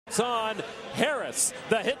On Harris,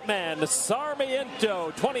 the hitman,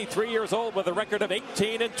 Sarmiento, 23 years old with a record of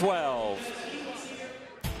 18-12.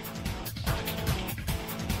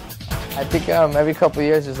 I think every couple of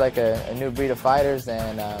years there's like a new breed of fighters,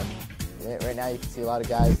 and right now you can see a lot of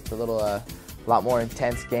guys with a lot more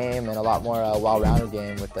intense game and a lot more well-rounded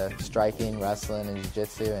game with the striking, wrestling, and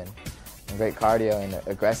jiu-jitsu, and great cardio and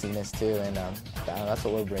aggressiveness too. And that's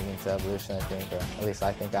what we're bringing to Evolution, I think, or at least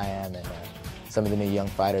I think I am, and some of the new young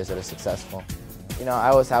fighters that are successful. You know, I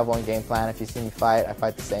always have one game plan. If you see me fight, I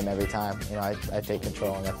fight the same every time. You know, I take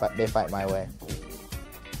control and they fight my way.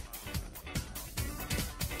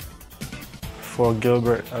 For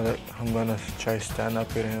Gilbert, I'm gonna try to stand up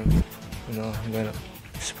with him. You know, I'm gonna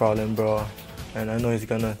sprawl him, bro. And I know he's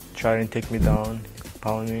gonna try and take me down,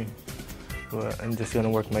 pound me. But I'm just gonna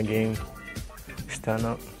work my game, stand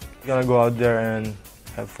up. I'm gonna go out there and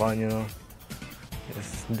have fun, you know.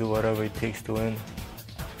 Just do whatever it takes to win.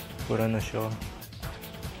 Put on a show.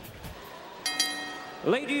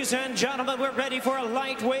 Ladies and gentlemen, we're ready for a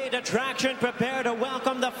lightweight attraction. Prepare to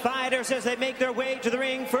welcome the fighters as they make their way to the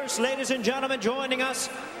ring. First, ladies and gentlemen, joining us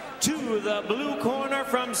to the blue corner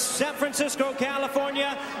from San Francisco,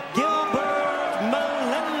 California, Gilbert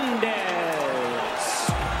Melendez.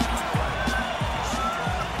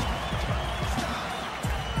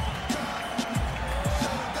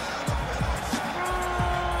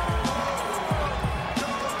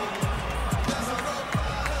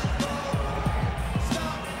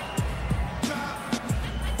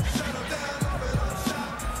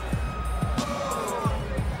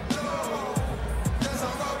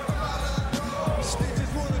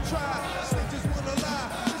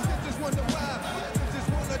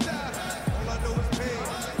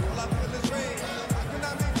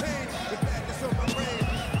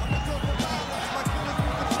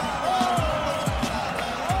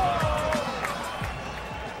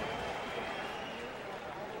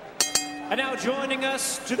 And now joining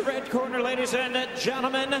us to the red corner, ladies and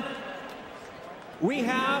gentlemen, we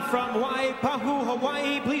have from Waipahu,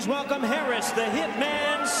 Hawaii, please welcome Harris, the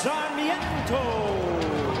hitman, Sarmiento.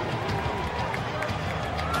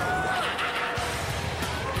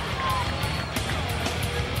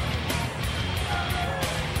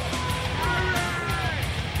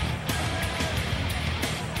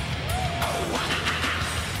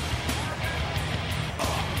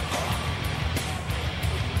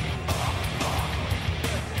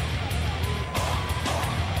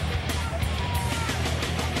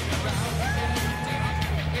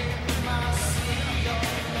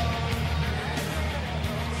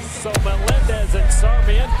 So Melendez and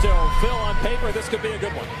Sarmiento, Phil, on paper, this could be a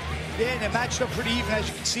good one. Yeah, and they're matched up pretty even. As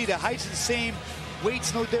you can see, the height's the same,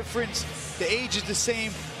 weight's no difference, the age is the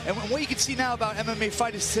same. And what you can see now about MMA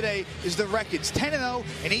fighters today is the records, 10-0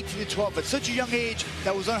 and 18-12. At such a young age,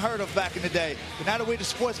 that was unheard of back in the day. But now the way the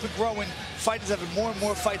sport's been growing, fighters having more and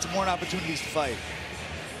more fights and more opportunities to fight.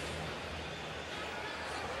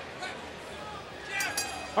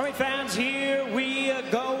 All right, fans, here we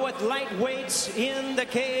go with lightweights in the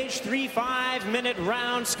cage. 3 5-minute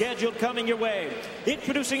rounds scheduled coming your way.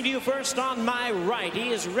 Introducing to you first on my right.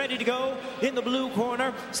 He is ready to go in the blue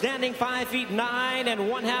corner, standing 5 feet 9 and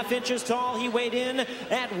 1/2 inches tall. He weighed in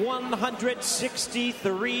at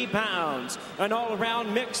 163 pounds. An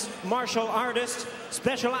all-around mixed martial artist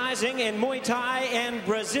specializing in Muay Thai and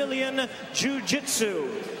Brazilian Jiu-Jitsu.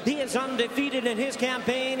 He is undefeated in his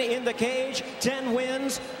campaign in the cage, 10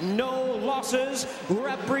 wins, no losses,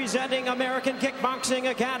 representing American Kickboxing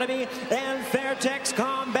Academy and Fairtex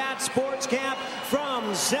Combat Sports Camp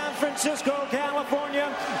from San Francisco, California,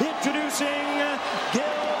 introducing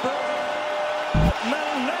Gilbert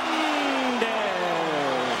Melendez.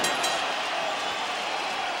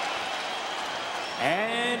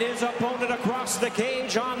 And his opponent across the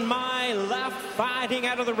cage on my left, fighting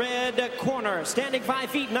out of the red corner, standing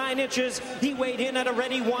 5 feet 9 inches. He weighed in at a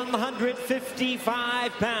ready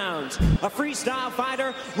 155 pounds. A freestyle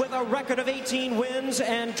fighter with a record of 18 wins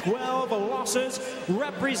and 12 losses,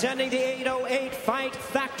 representing the 808 Fight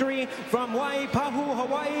Factory from Waipahu,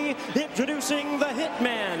 Hawaii, introducing the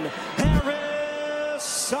hitman, Harris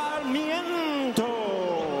Sarmiento.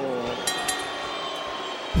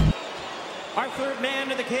 Our third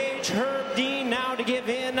man in the cage, Herb Dean, now to give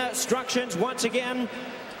instructions once again.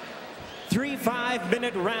 3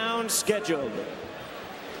 5-minute rounds scheduled.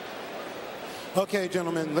 Okay,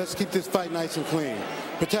 gentlemen, let's keep this fight nice and clean.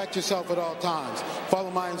 Protect yourself at all times.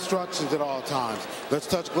 Follow my instructions at all times. Let's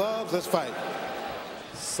touch gloves, let's fight.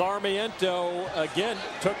 Sarmiento, again,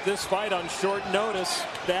 took this fight on short notice.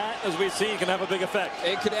 That, as we see, can have a big effect.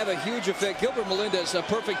 It could have a huge effect. Gilbert Melendez, a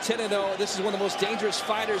perfect 10-0. This is one of the most dangerous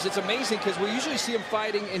fighters. It's amazing because we usually see him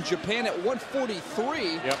fighting in Japan at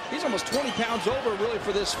 143. Yep. He's almost 20 pounds over, really,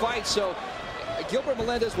 for this fight. So Gilbert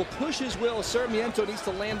Melendez will push his will. Sarmiento needs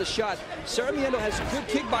to land the shot. Sarmiento has good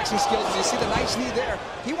kickboxing skills. You see the nice knee there.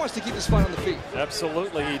 He wants to keep this fight on the feet.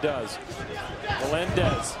 Absolutely, he does.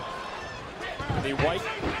 Melendez, the white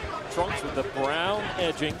trunks with the brown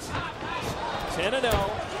edging. 10-0.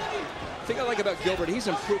 The thing I like about Gilbert, he's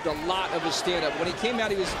improved a lot of his stand-up. When he came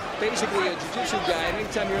out, he was basically a jiu-jitsu guy. And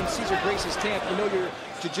anytime you're in Cesar Gracie's camp, you know your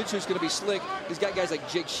jiu-jitsu is going to be slick. He's got guys like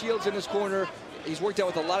Jake Shields in his corner. He's worked out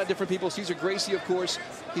with a lot of different people. Cesar Gracie, of course.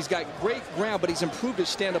 He's got great ground, but he's improved his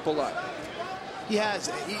stand-up a lot. He has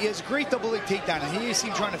a great double leg takedown, and here you see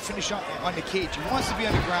him trying to finish on the cage. He wants to be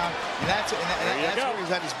on the ground, and that's where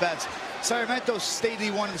he's at his best. Sarmiento stated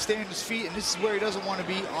he wanted to stay on his feet, and this is where he doesn't want to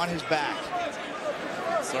be, on his back.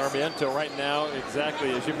 Sarmiento right now,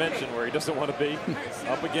 exactly as you mentioned, where he doesn't want to be,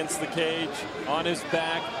 up against the cage, on his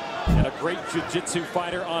back, and a great jiu-jitsu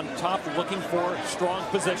fighter on top, looking for strong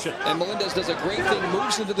position. And Melendez does a great thing,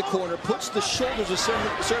 moves into the corner, puts the shoulders of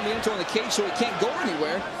Sarmiento on the cage so he can't go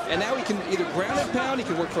anywhere, and now he can either ground and pound, he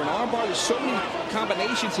can work for an armbar. There's so many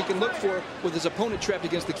combinations he can look for with his opponent trapped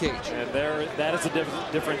against the cage. And that is the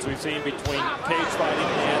difference we've seen between cage fighting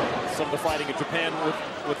and some of the fighting in Japan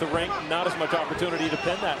with the ring. Not as much opportunity to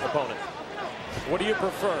pin that opponent. What do you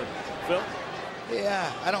prefer, Phil?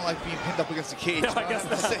 Yeah, I don't like being pinned up against the cage. No, I guess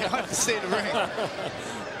not. I have to stay in the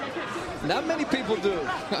ring. Not many people do.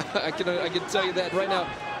 I can tell you that right now.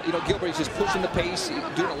 You know, Gilbert is just pushing the pace,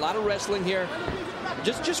 doing a lot of wrestling here.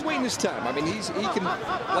 Just waiting his time. I mean, he can,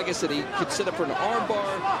 like I said, he could set up for an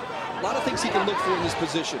armbar. A lot of things he can look for in this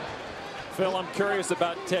position. Phil, I'm curious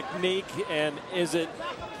about technique, and is it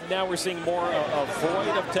now we're seeing more a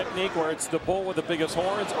void of technique where it's the bull with the biggest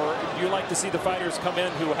horns, or do you like to see the fighters come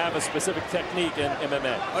in who have a specific technique in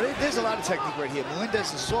MMA? Oh, there's a lot of technique right here.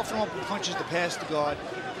 Melendez is softening up and punches to pass the guard,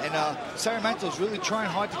 and Sarmiento is really trying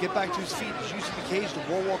hard to get back to his feet. He's using the cage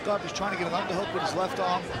to wall walk up. He's trying to get an underhook with his left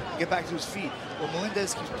arm and get back to his feet. But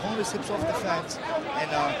Melendez keeps pulling his hips off the fence and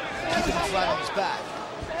keeping him flat on his back.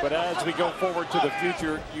 But as we go forward to the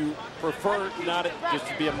future, you prefer not just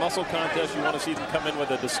to be a muscle contest. You want to see them come in with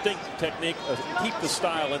a distinct technique, keep the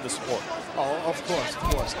style in the sport. Oh, of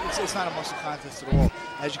course. It's not a muscle contest at all.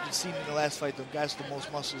 As you can see in the last fight, the guys with the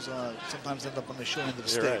most muscles sometimes end up on the short end of the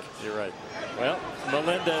stick. You're right. Well,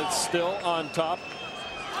 Melendez still on top.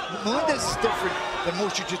 Melendez is different than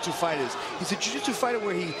most jiu-jitsu fighters. He's a jiu-jitsu fighter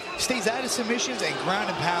where he stays out of submissions and ground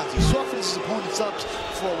and pounds. He softens his opponents up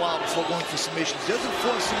for a while before going for submissions. He doesn't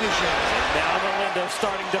force submissions. Now Melendez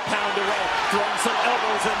starting to pound away, throwing some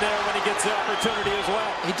elbows in there when he gets the opportunity as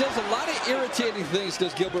well. He does a lot of irritating things,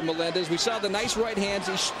 does Gilbert Melendez. We saw the nice right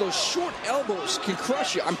hands. Those short elbows can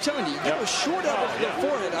crush you. I'm telling you, you get those short elbows to the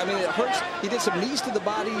forehead. I mean, it hurts. He did some knees to the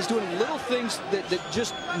body. He's doing little things that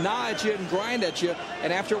just gnaw at you and grind at you.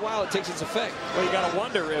 And after a while, it takes its effect. Well, you got to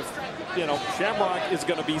wonder if, Shamrock is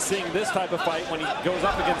going to be seeing this type of fight when he goes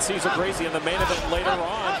up against Cesar Gracie in the main event later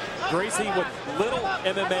on. Gracie with little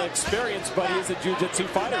MMA experience, but he is a jiu-jitsu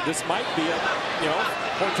fighter. This might be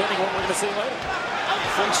portending what we're going to see later.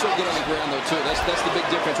 Frank's so good on the ground, though, too. That's the big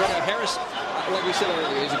difference. Right now, Harris, like we said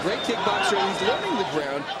earlier, he's a great kickboxer. He's learning the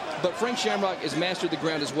ground. But Frank Shamrock has mastered the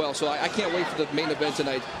ground as well, so I can't wait for the main event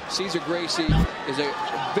tonight. Cesar Gracie is a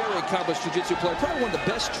very accomplished jiu-jitsu player, probably one of the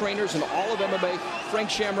best trainers in all of MMA.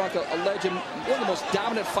 Frank Shamrock, a legend, one of the most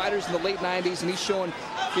dominant fighters in the late 90s, and he's showing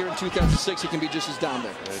here in 2006 he can be just as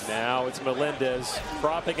dominant. And now it's Melendez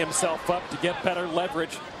propping himself up to get better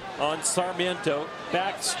leverage on Sarmiento.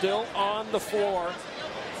 Back still on the floor.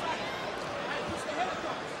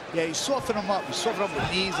 Yeah, he's softening him up. He's softening him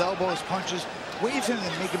with knees, elbows, punches. Waiting for him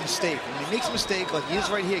to make a mistake. When he makes a mistake, like he is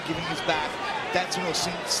right here, giving his back, that's when he'll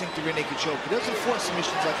sink the rear naked choke. He doesn't force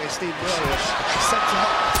submissions like I stated earlier. He sets him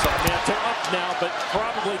up. Sarmiento up now, but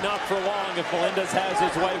probably not for long if Melendez has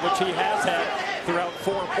his way, which he has had throughout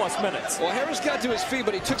 4+ minutes. Well, Harris got to his feet,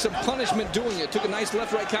 but he took some punishment doing it. Took a nice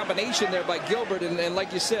left-right combination there by Gilbert, and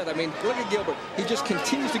like you said, I mean, look at Gilbert. He just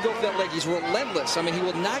continues to go for that leg. He's relentless. I mean, he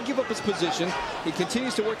will not give up his position. He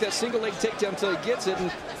continues to work that single leg takedown until he gets it,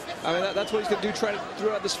 and I mean, that's what he's going to do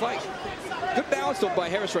throughout this fight. Good balance, though, by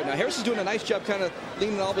Harris right now. Harris is doing a nice job kind of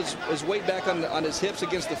leaning all of his weight back on his hips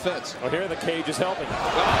against the fence. Well, here the cage is helping. With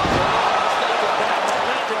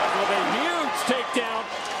a huge takedown.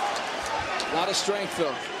 A lot of strength,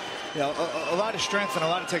 Phil. Yeah, a lot of strength and a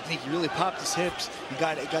lot of technique. He really popped his hips and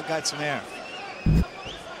got some air.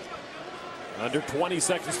 Under 20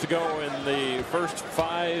 seconds to go in the first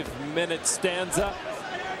 5-minute stanza.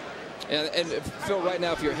 And Phil, right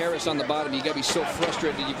now, if you're Harris on the bottom, you got to be so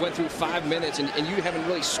frustrated. You've went through 5 minutes, and you haven't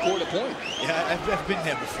really scored a point. Yeah, I've been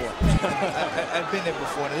there before. I've been there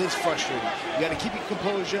before, and it is frustrating. You got to keep your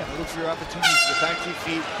composure and look for your opportunities to get back to your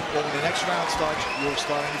feet. But when the next round starts, you'll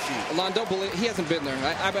start on your feet. Alon, don't believe he hasn't been there.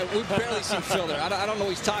 We've barely seen Phil there. I don't know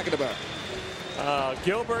what he's talking about.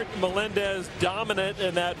 Gilbert Melendez dominant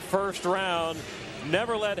in that first round.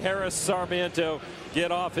 Never let Harris Sarmiento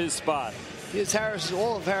get off his spot. Here's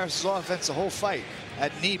all of Harris's offense the whole fight.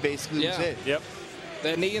 That knee basically was it. Yep.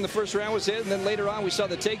 That knee in the first round was it, and then later on we saw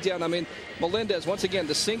the takedown. I mean, Melendez, once again,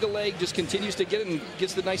 the single leg just continues to get it and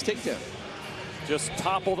gets the nice takedown. Just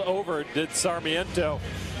toppled over, did Sarmiento.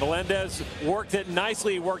 Melendez worked it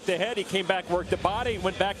nicely, worked the head. He came back, worked the body,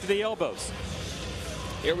 went back to the elbows.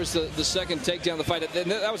 Here was the second takedown of the fight.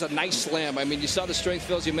 That was a nice slam. I mean, you saw the strength,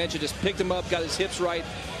 Phil, as you mentioned, just picked him up, got his hips right,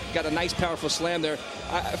 got a nice, powerful slam there.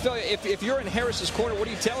 I feel if you're in Harris's corner, what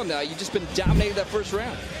do you tell him now? You've just been dominated that first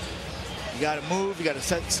round. You got to move. You got to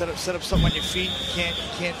set up something on your feet. You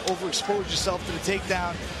can't overexpose yourself to the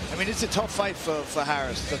takedown. I mean, it's a tough fight for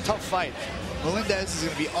Harris. It's a tough fight. Melendez is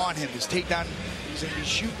going to be on him. His takedown. He's going to be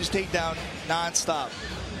shooting his takedown nonstop.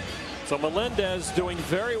 So Melendez doing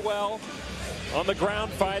very well on the ground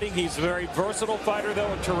fighting. He's a very versatile fighter, though,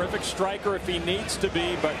 a terrific striker if he needs to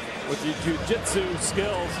be, but with the jiu-jitsu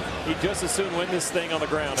skills, he'd just as soon win this thing on the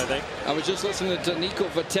ground, I think. I was just listening to Nico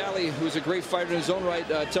Vitali, who's a great fighter in his own right,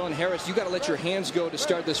 telling Harris, you got to let your hands go to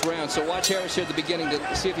start this round. So watch Harris here at the beginning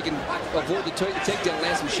to see if he can avoid the takedown and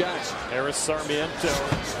land some shots. Harris Sarmiento,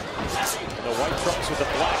 the white trunks with the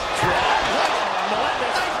black drop.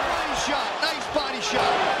 Melendez. Nice body shot.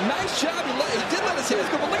 Nice job. He did let his hands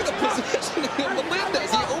go, but look at the position of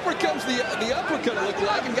Melendez. He overcomes the uppercut, it looked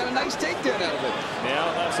like, and got a nice takedown out of it. Now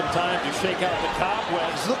he'll have some time to shake out the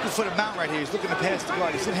cobwebs. He's looking for the mount right here. He's looking to pass the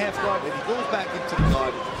guard. He's in half guard, and he goes back into the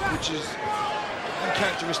guard, which is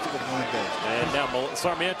uncharacteristic of Melendez. And now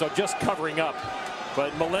Sarmiento just covering up,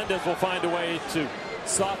 but Melendez will find a way to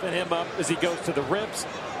soften him up as he goes to the ribs.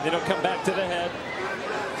 Then he'll come back to the head.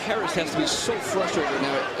 Harris has to be so frustrated right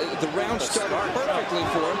now. The round started perfectly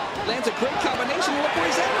for him. Lands a great combination. Look where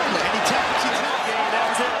he's at right now. And he taps it.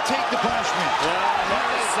 That's it. Take the punishment.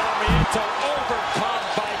 Harris Sarmiento overcome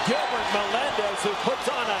by Gilbert Melendez, who puts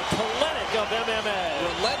on a clinic of MMA.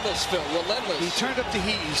 Relentless, Phil. Relentless. He turned up the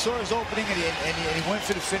heat. He saw his opening, and he went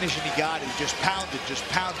for the finish, and he got it. He just pounded.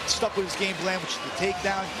 Stuck with his game plan, which is the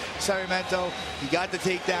takedown. Sarmiento, he got the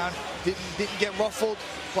takedown. Didn't get ruffled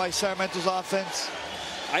by Sarmiento's offense.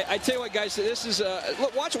 I tell you what, guys, this is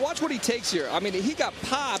look. Watch what he takes here. I mean, he got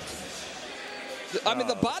popped. I mean,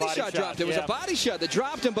 the body shot dropped him. It was a body shot that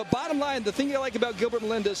dropped him. But bottom line, the thing I like about Gilbert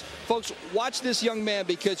Melendez, folks, watch this young man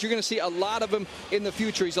because you're going to see a lot of him in the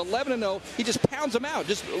future. He's 11-0. He just pounds him out.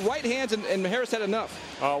 Just right hands, and Harris had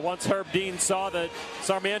enough. Once Herb Dean saw that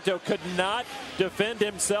Sarmiento could not defend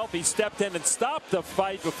himself, he stepped in and stopped the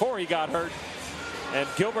fight before he got hurt. And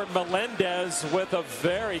Gilbert Melendez with a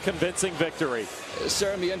very convincing victory.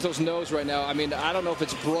 Sarmiento's nose right now, I mean, I don't know if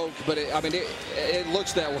it's broke, but it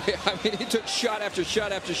looks that way. I mean, he took shot after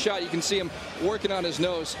shot after shot. You can see him working on his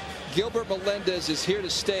nose. Gilbert Melendez is here to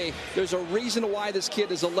stay. There's a reason why this kid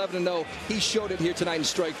is 11-0. He showed it here tonight in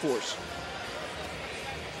Strikeforce.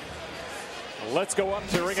 Let's go up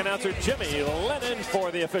to ring announcer Jimmy Lennon for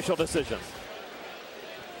the official decision.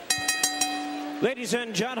 Ladies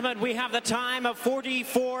and gentlemen, we have the time of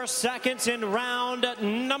 44 seconds in round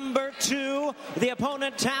number 2. The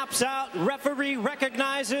opponent taps out. Referee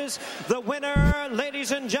recognizes the winner, ladies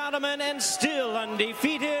and gentlemen, and still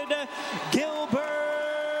undefeated,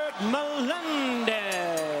 Gilbert Melendez.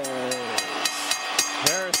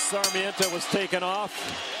 Harris Sarmiento was taken off.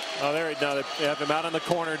 Oh, there they have him out in the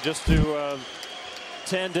corner just to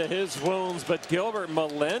tend to his wounds. But Gilbert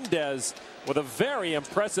Melendez with a very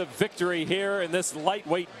impressive victory here in this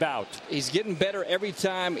lightweight bout. He's getting better every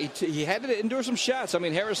time. He had to endure some shots. I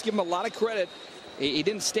mean, Harris gave him a lot of credit. He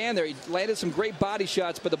didn't stand there. He landed some great body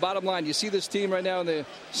shots, but the bottom line, you see this team right now in the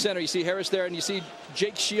center. You see Harris there, and you see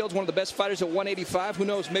Jake Shields, one of the best fighters at 185. Who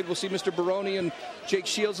knows? Maybe we'll see Mr. Baroni and Jake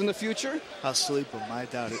Shields in the future. I'll sleep him. I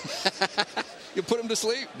doubt it. You'll put him to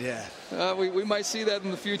sleep? Yeah. We might see that in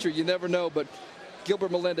the future. You never know, but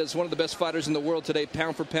Gilbert Melendez, one of the best fighters in the world today,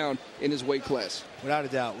 pound for pound, in his weight class. Without a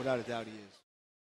doubt he is.